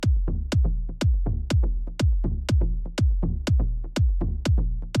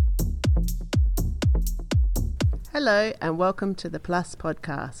Hello and welcome to the Plus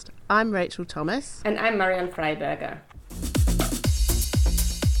podcast. I'm Rachel Thomas. And I'm Marianne Freiberger.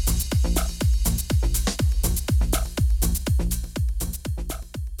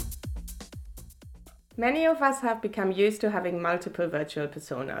 Many of us have become used to having multiple virtual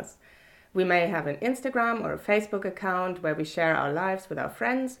personas. We may have an Instagram or a Facebook account where we share our lives with our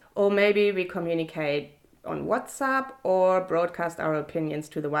friends, or maybe we communicate on WhatsApp or broadcast our opinions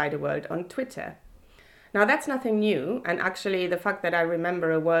to the wider world on Twitter. Now that's nothing new, and actually the fact that I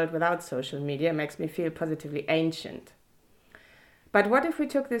remember a world without social media makes me feel positively ancient. But what if we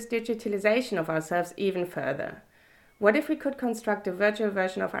took this digitalization of ourselves even further? What if we could construct a virtual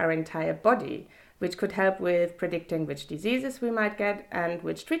version of our entire body, which could help with predicting which diseases we might get and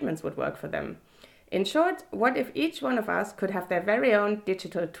which treatments would work for them? In short, what if each one of us could have their very own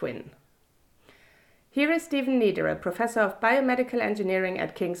digital twin? Here is Stephen Niederer, Professor of Biomedical Engineering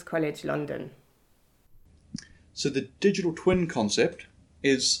at King's College London. So the digital twin concept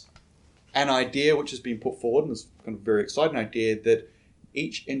is an idea which has been put forward, and it's kind of a very exciting idea, that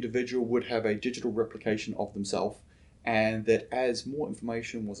each individual would have a digital replication of themselves, and that as more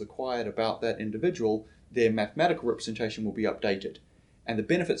information was acquired about that individual, their mathematical representation will be updated. And the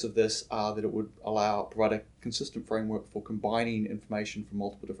benefits of this are that it would provide a consistent framework for combining information from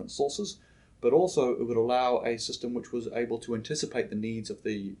multiple different sources, but also it would allow a system which was able to anticipate the needs of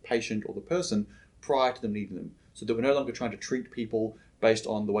the patient or the person prior to them needing them. So that we're no longer trying to treat people based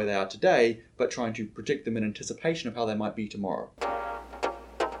on the way they are today, but trying to predict them in anticipation of how they might be tomorrow.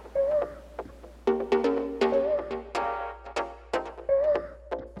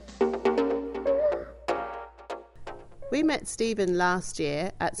 We met Stephen last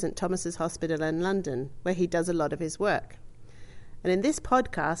year at St Thomas's Hospital in London, where he does a lot of his work. And in this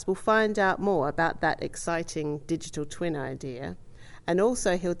podcast, we'll find out more about that exciting digital twin idea. And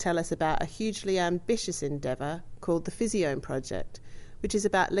also he'll tell us about a hugely ambitious endeavour called the Physiome Project, which is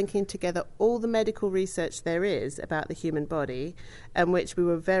about linking together all the medical research there is about the human body, and which we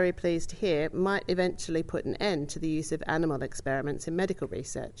were very pleased to hear might eventually put an end to the use of animal experiments in medical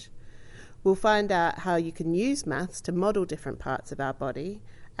research. We'll find out how you can use maths to model different parts of our body,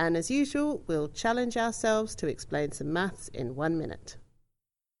 and as usual, we'll challenge ourselves to explain some maths in 1 minute.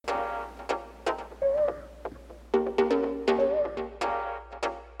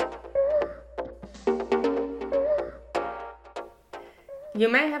 You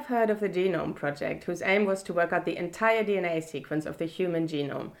may have heard of the Genome Project, whose aim was to work out the entire DNA sequence of the human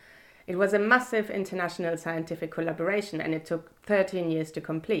genome. It was a massive international scientific collaboration, and it took 13 years to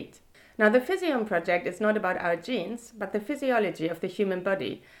complete. Now, the Physiome Project is not about our genes, but the physiology of the human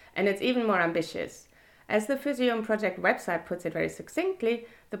body, and it's even more ambitious. As the Physiome Project website puts it very succinctly,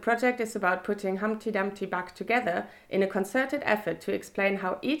 the project is about putting Humpty Dumpty back together in a concerted effort to explain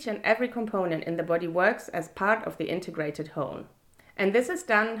how each and every component in the body works as part of the integrated whole. And this is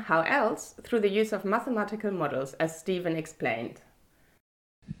done, how else, through the use of mathematical models, as Stephen explained.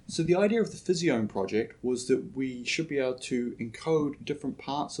 So the idea of the Physiome Project was that we should be able to encode different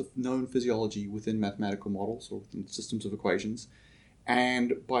parts of known physiology within mathematical models or within systems of equations.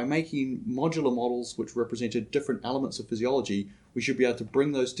 And by making modular models which represented different elements of physiology, we should be able to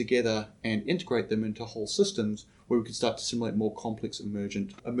bring those together and integrate them into whole systems where we can start to simulate more complex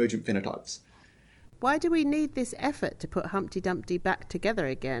emergent phenotypes. Why do we need this effort to put Humpty Dumpty back together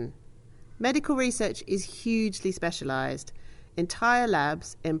again? Medical research is hugely specialised. Entire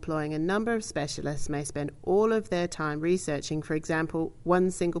labs employing a number of specialists may spend all of their time researching, for example,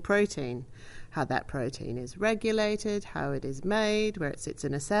 one single protein, how that protein is regulated, how it is made, where it sits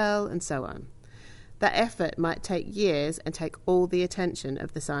in a cell, and so on. That effort might take years and take all the attention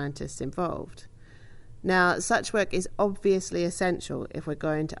of the scientists involved. Now, such work is obviously essential if we're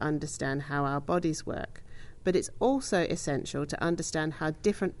going to understand how our bodies work, but it's also essential to understand how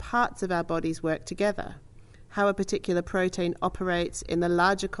different parts of our bodies work together, how a particular protein operates in the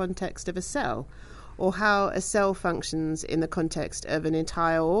larger context of a cell, or how a cell functions in the context of an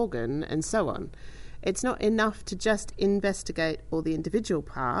entire organ, and so on. It's not enough to just investigate all the individual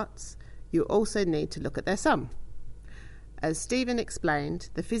parts, you also need to look at their sum. As Stephen explained,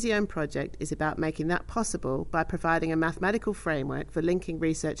 the Physiome Project is about making that possible by providing a mathematical framework for linking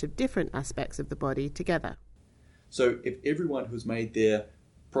research of different aspects of the body together. So if everyone who's made their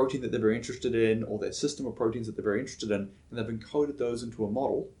protein that they're very interested in, or their system of proteins that they're very interested in, and they've encoded those into a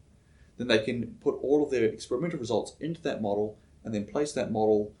model, then they can put all of their experimental results into that model and then place that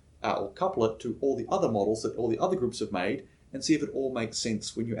model or couple it to all the other models that all the other groups have made and see if it all makes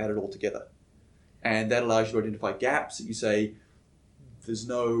sense when you add it all together. And that allows you to identify gaps that you say,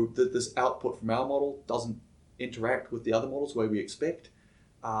 this output from our model doesn't interact with the other models the way we expect.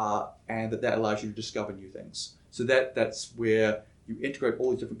 and that allows you to discover new things. So that's where you integrate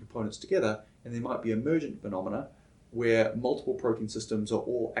all these different components together, and there might be emergent phenomena where multiple protein systems are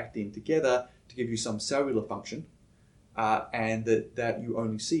all acting together to give you some cellular function, and that you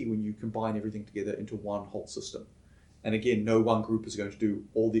only see when you combine everything together into one whole system. And again, no one group is going to do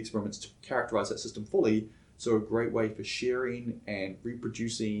all the experiments to characterize that system fully, so a great way for sharing and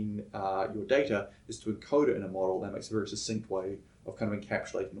reproducing your data is to encode it in a model that makes a very succinct way of kind of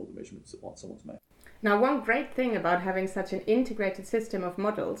encapsulating all the measurements that someone's made. Now, one great thing about having such an integrated system of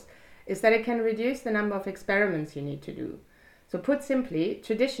models is that it can reduce the number of experiments you need to do. So put simply,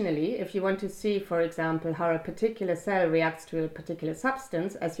 traditionally, if you want to see, for example, how a particular cell reacts to a particular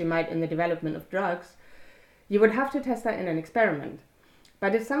substance, as you might in the development of drugs, you would have to test that in an experiment.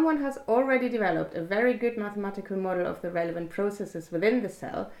 But if someone has already developed a very good mathematical model of the relevant processes within the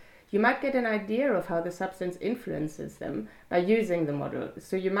cell, you might get an idea of how the substance influences them by using the model,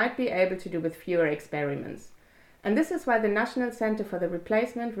 so you might be able to do with fewer experiments. And this is why the National Center for the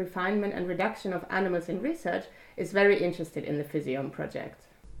Replacement, Refinement and Reduction of Animals in Research is very interested in the Physiome project.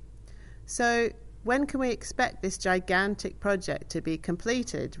 So, when can we expect this gigantic project to be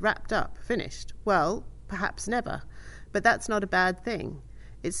completed, wrapped up, finished? Well, perhaps never, but that's not a bad thing.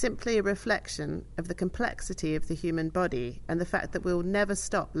 It's simply a reflection of the complexity of the human body and the fact that we'll never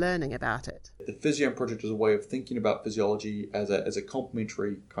stop learning about it. The Physiome project is a way of thinking about physiology as a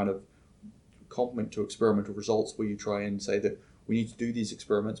complementary kind of complement to experimental results, where you try and say that we need to do these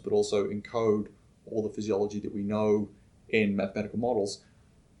experiments but also encode all the physiology that we know in mathematical models.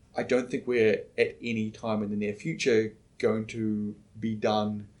 I don't think we're at any time in the near future going to be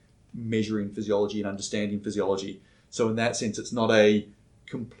done measuring physiology and understanding physiology. So in that sense, it's not a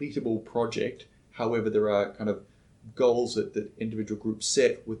completable project. However, there are kind of goals that individual groups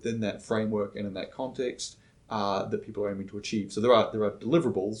set within that framework and in that context that people are aiming to achieve. So there are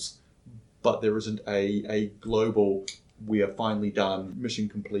deliverables, but there isn't a global, we are finally done, mission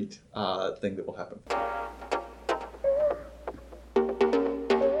complete thing that will happen.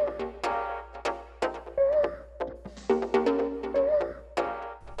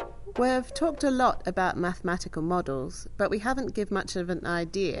 We've talked a lot about mathematical models, but we haven't given much of an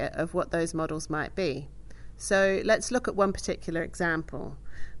idea of what those models might be. So let's look at one particular example,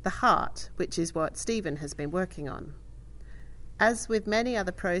 the heart, which is what Stephen has been working on. As with many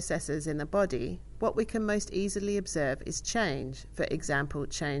other processes in the body, what we can most easily observe is change, for example,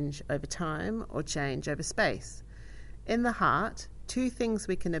 change over time or change over space. In the heart, two things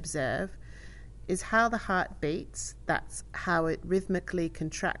we can observe is how the heart beats, that's how it rhythmically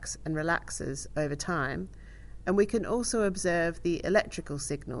contracts and relaxes over time, and we can also observe the electrical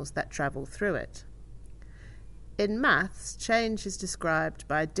signals that travel through it. In maths, change is described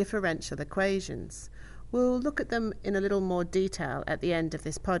by differential equations. We'll look at them in a little more detail at the end of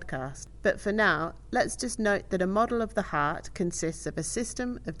this podcast, but for now, let's just note that a model of the heart consists of a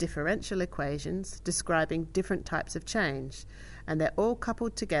system of differential equations describing different types of change, and they're all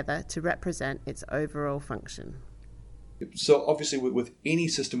coupled together to represent its overall function. So obviously with any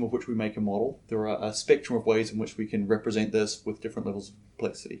system of which we make a model, there are a spectrum of ways in which we can represent this with different levels of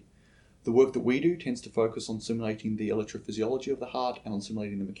complexity. The work that we do tends to focus on simulating the electrophysiology of the heart and on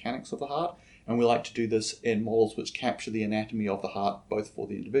simulating the mechanics of the heart, and we like to do this in models which capture the anatomy of the heart, both for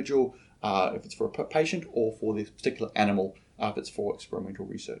the individual, if it's for a patient, or for the particular animal, if it's for experimental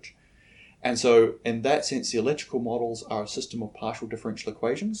research. And so in that sense, the electrical models are a system of partial differential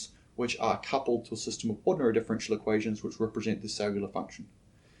equations, which are coupled to a system of ordinary differential equations which represent the cellular function.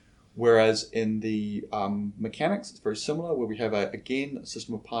 Whereas in the mechanics, it's very similar, where we have, again, a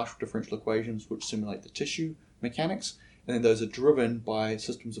system of partial differential equations which simulate the tissue mechanics, and then those are driven by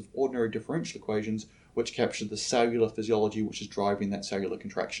systems of ordinary differential equations which capture the cellular physiology which is driving that cellular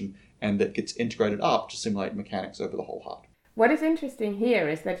contraction, and that gets integrated up to simulate mechanics over the whole heart. What is interesting here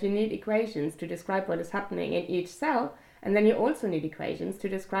is that you need equations to describe what is happening in each cell, and then you also need equations to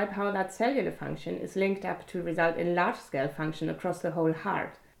describe how that cellular function is linked up to result in large-scale function across the whole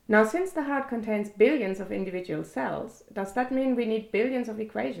heart. Now, since the heart contains billions of individual cells, does that mean we need billions of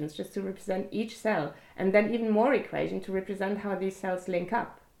equations just to represent each cell, and then even more equations to represent how these cells link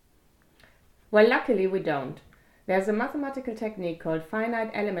up? Well, luckily we don't. There's a mathematical technique called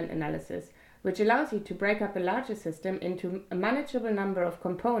finite element analysis, which allows you to break up a larger system into a manageable number of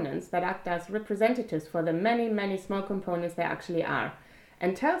components that act as representatives for the many, many small components there actually are,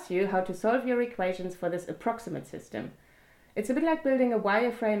 and tells you how to solve your equations for this approximate system. It's a bit like building a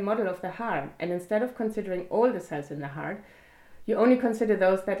wireframe model of the heart, and instead of considering all the cells in the heart, you only consider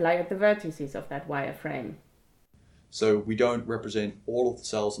those that lie at the vertices of that wireframe. So we don't represent all of the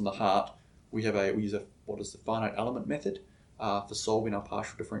cells in the heart. We use what is the finite element method, for solving our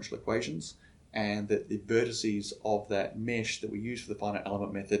partial differential equations, and that the vertices of that mesh that we use for the finite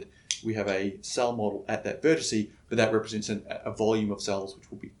element method, we have a cell model at that vertice, but that represents a volume of cells, which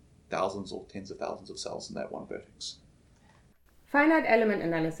will be thousands or tens of thousands of cells in that one vertex. Finite element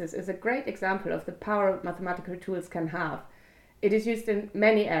analysis is a great example of the power mathematical tools can have. It is used in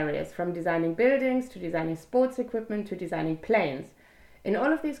many areas, from designing buildings to designing sports equipment to designing planes. In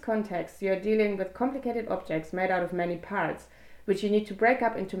all of these contexts, you are dealing with complicated objects made out of many parts, which you need to break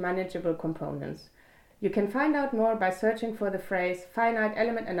up into manageable components. You can find out more by searching for the phrase finite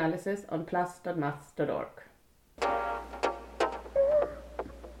element analysis on plus.maths.org.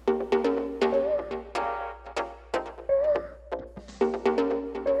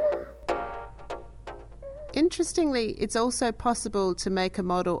 Interestingly, it's also possible to make a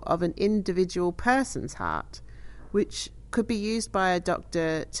model of an individual person's heart, which could be used by a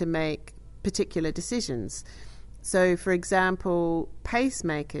doctor to make particular decisions. So, for example,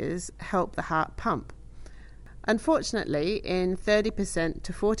 pacemakers help the heart pump. Unfortunately, in 30%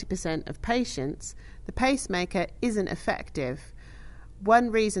 to 40% of patients, the pacemaker isn't effective. One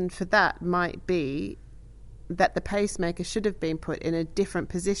reason for that might be that the pacemaker should have been put in a different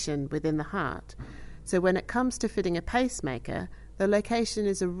position within the heart. So when it comes to fitting a pacemaker, the location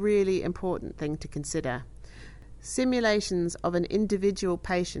is a really important thing to consider. Simulations of an individual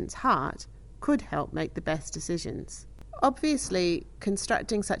patient's heart could help make the best decisions. Obviously,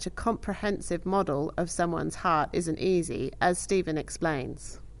 constructing such a comprehensive model of someone's heart isn't easy, as Stephen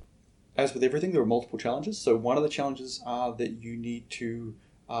explains. As with everything, there are multiple challenges. So one of the challenges are that you need to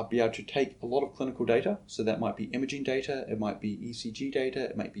be able to take a lot of clinical data. So that might be imaging data, it might be ECG data,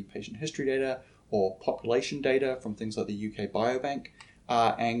 it might be patient history data, or population data from things like the UK Biobank,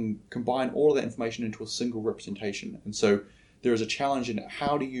 and combine all of that information into a single representation. And so there is a challenge in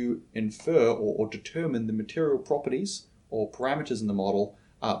how do you infer or determine the material properties or parameters in the model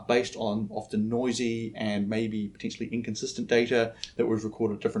based on often noisy and maybe potentially inconsistent data that was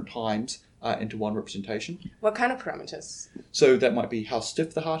recorded at different times into one representation. What kind of parameters? So that might be how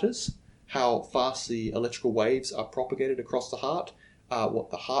stiff the heart is, how fast the electrical waves are propagated across the heart, what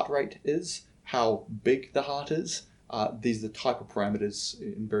the heart rate is, how big the heart is. These are the type of parameters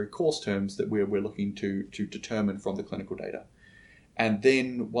in very coarse terms that we're looking to determine from the clinical data. And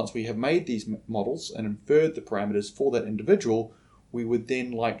then once we have made these models and inferred the parameters for that individual, we would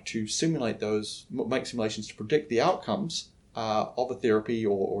then like to simulate those, make simulations to predict the outcomes of a therapy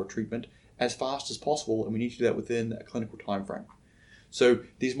or a treatment as fast as possible, and we need to do that within a clinical time frame. So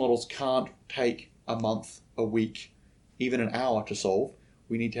these models can't take a month, a week, even an hour to solve.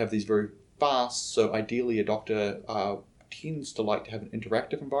 We need to have these very fast, so ideally a doctor tends to like to have an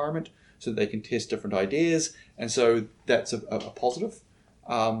interactive environment so that they can test different ideas, and so that's a positive.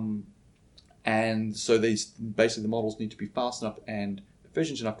 And so basically the models need to be fast enough and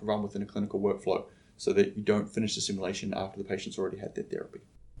efficient enough to run within a clinical workflow so that you don't finish the simulation after the patient's already had their therapy.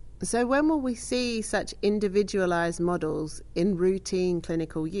 So when will we see such individualised models in routine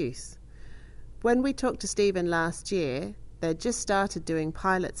clinical use? When we talked to Stephen last year, they'd just started doing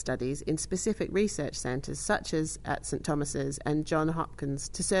pilot studies in specific research centres such as at St Thomas's and Johns Hopkins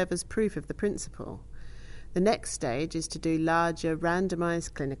to serve as proof of the principle. The next stage is to do larger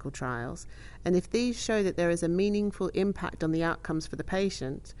randomised clinical trials, and if these show that there is a meaningful impact on the outcomes for the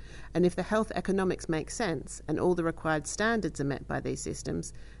patient, and if the health economics make sense and all the required standards are met by these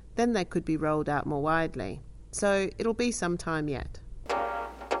systems, then they could be rolled out more widely. So it'll be some time yet.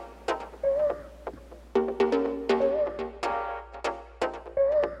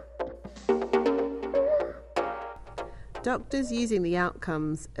 Doctors using the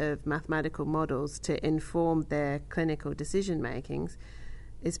outcomes of mathematical models to inform their clinical decision makings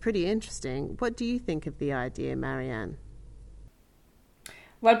is pretty interesting. What do you think of the idea, Marianne?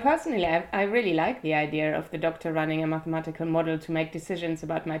 Well, personally, I really like the idea of the doctor running a mathematical model to make decisions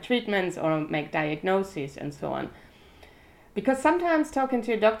about my treatments or make diagnoses and so on. Because sometimes talking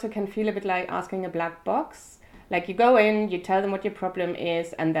to a doctor can feel a bit like asking a black box. Like you go in, you tell them what your problem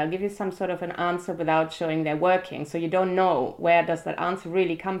is, and they'll give you some sort of an answer without showing they're working. So you don't know where does that answer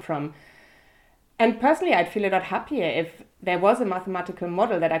really come from. And personally, I'd feel a lot happier if there was a mathematical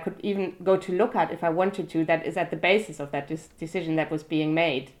model that I could even go to look at if I wanted to, that is at the basis of that decision that was being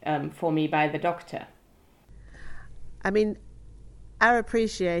made for me by the doctor. I mean, our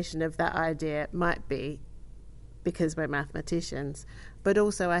appreciation of that idea might be because we're mathematicians, but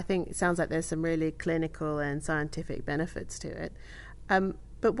also I think it sounds like there's some really clinical and scientific benefits to it.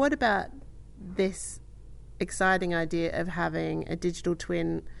 But what about this exciting idea of having a digital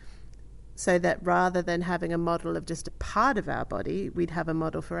twin so that rather than having a model of just a part of our body, we'd have a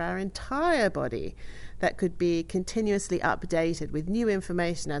model for our entire body that could be continuously updated with new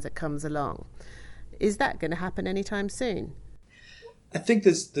information as it comes along. Is that going to happen anytime soon? I think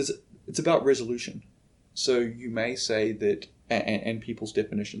it's about resolution. So you may say that, and people's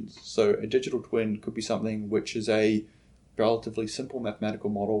definitions. So a digital twin could be something which is a relatively simple mathematical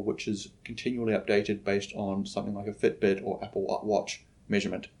model which is continually updated based on something like a Fitbit or Apple Watch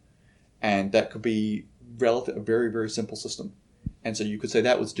measurement. And that could be a very, very simple system. And so you could say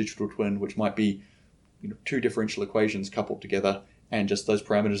that was digital twin, which might be two differential equations coupled together, and just those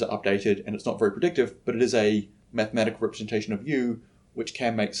parameters are updated, and it's not very predictive, but it is a mathematical representation of you which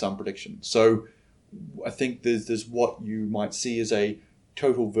can make some prediction. So I think there's what you might see as a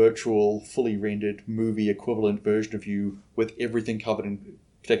total virtual, fully rendered movie equivalent version of you with everything covered in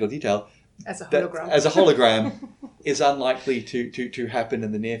particular detail. As a hologram. As a hologram is unlikely to happen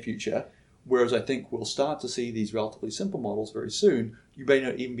in the near future. Whereas I think we'll start to see these relatively simple models very soon. You may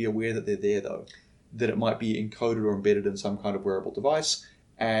not even be aware that they're there, though. That it might be encoded or embedded in some kind of wearable device.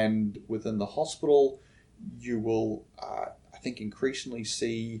 And within the hospital, you will, I think, increasingly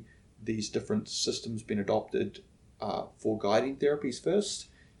see these different systems being adopted for guiding therapies first.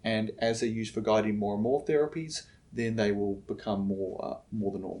 And as they're used for guiding more and more therapies, then they will become more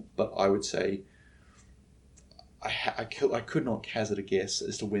the norm. But I would say I could not hazard a guess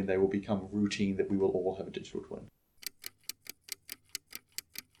as to when they will become routine that we will all have a digital twin.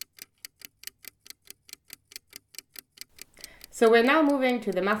 So we're now moving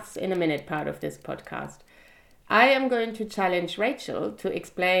to the maths in a minute part of this podcast. I am going to challenge Rachel to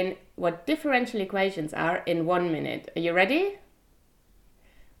explain what differential equations are in 1 minute. Are you ready?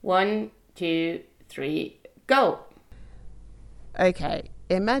 1, 2, 3, go! Okay,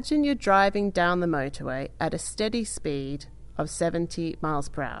 imagine you're driving down the motorway at a steady speed of 70 miles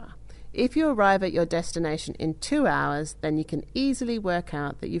per hour. If you arrive at your destination in 2 hours, then you can easily work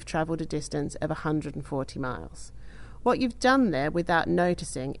out that you've travelled a distance of 140 miles. What you've done there without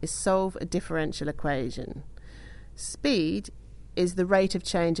noticing is solve a differential equation. Speed is the rate of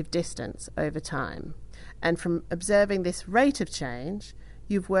change of distance over time. And from observing this rate of change,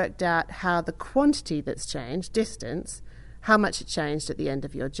 you've worked out how the quantity that's changed, distance, how much it changed at the end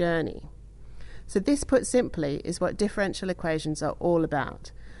of your journey. So this, put simply, is what differential equations are all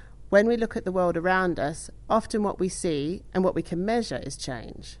about. When we look at the world around us, often what we see and what we can measure is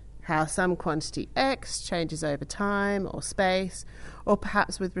change. How some quantity x changes over time or space, or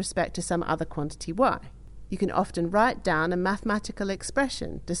perhaps with respect to some other quantity y. You can often write down a mathematical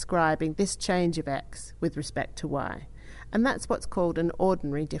expression describing this change of x with respect to y, and that's what's called an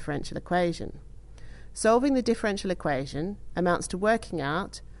ordinary differential equation. Solving the differential equation amounts to working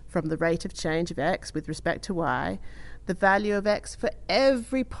out, from the rate of change of x with respect to y, the value of x for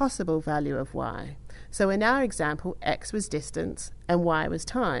every possible value of y. So in our example, x was distance and y was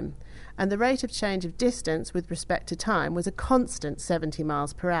time, and the rate of change of distance with respect to time was a constant 70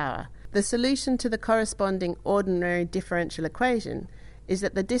 miles per hour. The solution to the corresponding ordinary differential equation is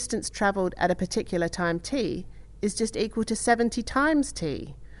that the distance travelled at a particular time t is just equal to 70 times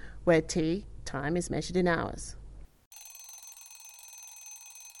t, where t, time, is measured in hours.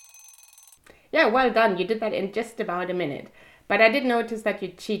 Yeah, well done. You did that in just about a minute. But I did notice that you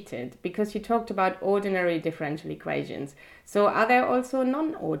cheated because you talked about ordinary differential equations. So are there also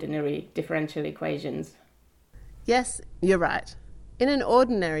non-ordinary differential equations? Yes, you're right. In an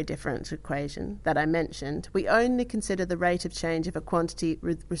ordinary differential equation that I mentioned, we only consider the rate of change of a quantity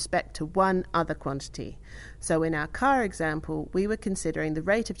with respect to one other quantity. So in our car example, we were considering the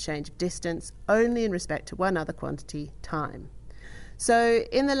rate of change of distance only in respect to one other quantity, time. So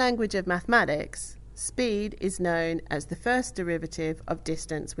in the language of mathematics, speed is known as the first derivative of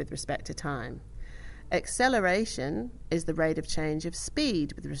distance with respect to time. Acceleration is the rate of change of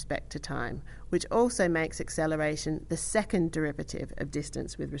speed with respect to time, which also makes acceleration the second derivative of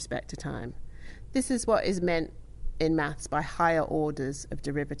distance with respect to time. This is what is meant in maths by higher orders of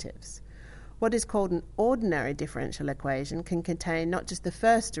derivatives. What is called an ordinary differential equation can contain not just the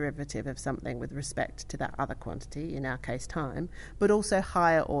first derivative of something with respect to that other quantity, in our case time, but also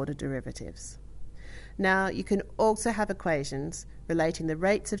higher order derivatives. Now, you can also have equations relating the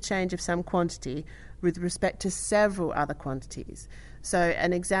rates of change of some quantity with respect to several other quantities. So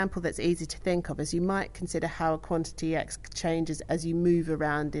an example that's easy to think of is you might consider how a quantity x changes as you move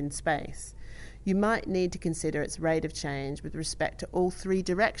around in space. You might need to consider its rate of change with respect to all three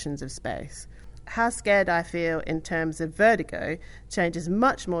directions of space. How scared I feel in terms of vertigo changes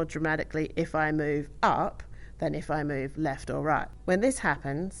much more dramatically if I move up than if I move left or right. When this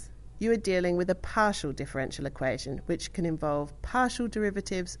happens, you are dealing with a partial differential equation, which can involve partial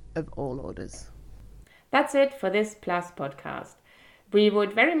derivatives of all orders. That's it for this PLUS podcast. We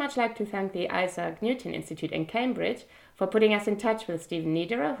would very much like to thank the Isaac Newton Institute in Cambridge for putting us in touch with Stephen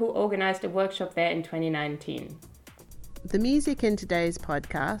Niederer, who organised a workshop there in 2019. The music in today's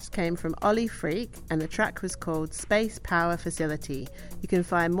podcast came from Ollie Freak, and the track was called Space Power Facility. You can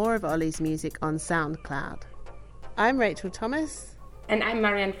find more of Ollie's music on SoundCloud. I'm Rachel Thomas. And I'm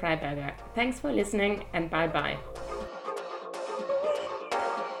Marianne Freiberger. Thanks for listening, and bye-bye.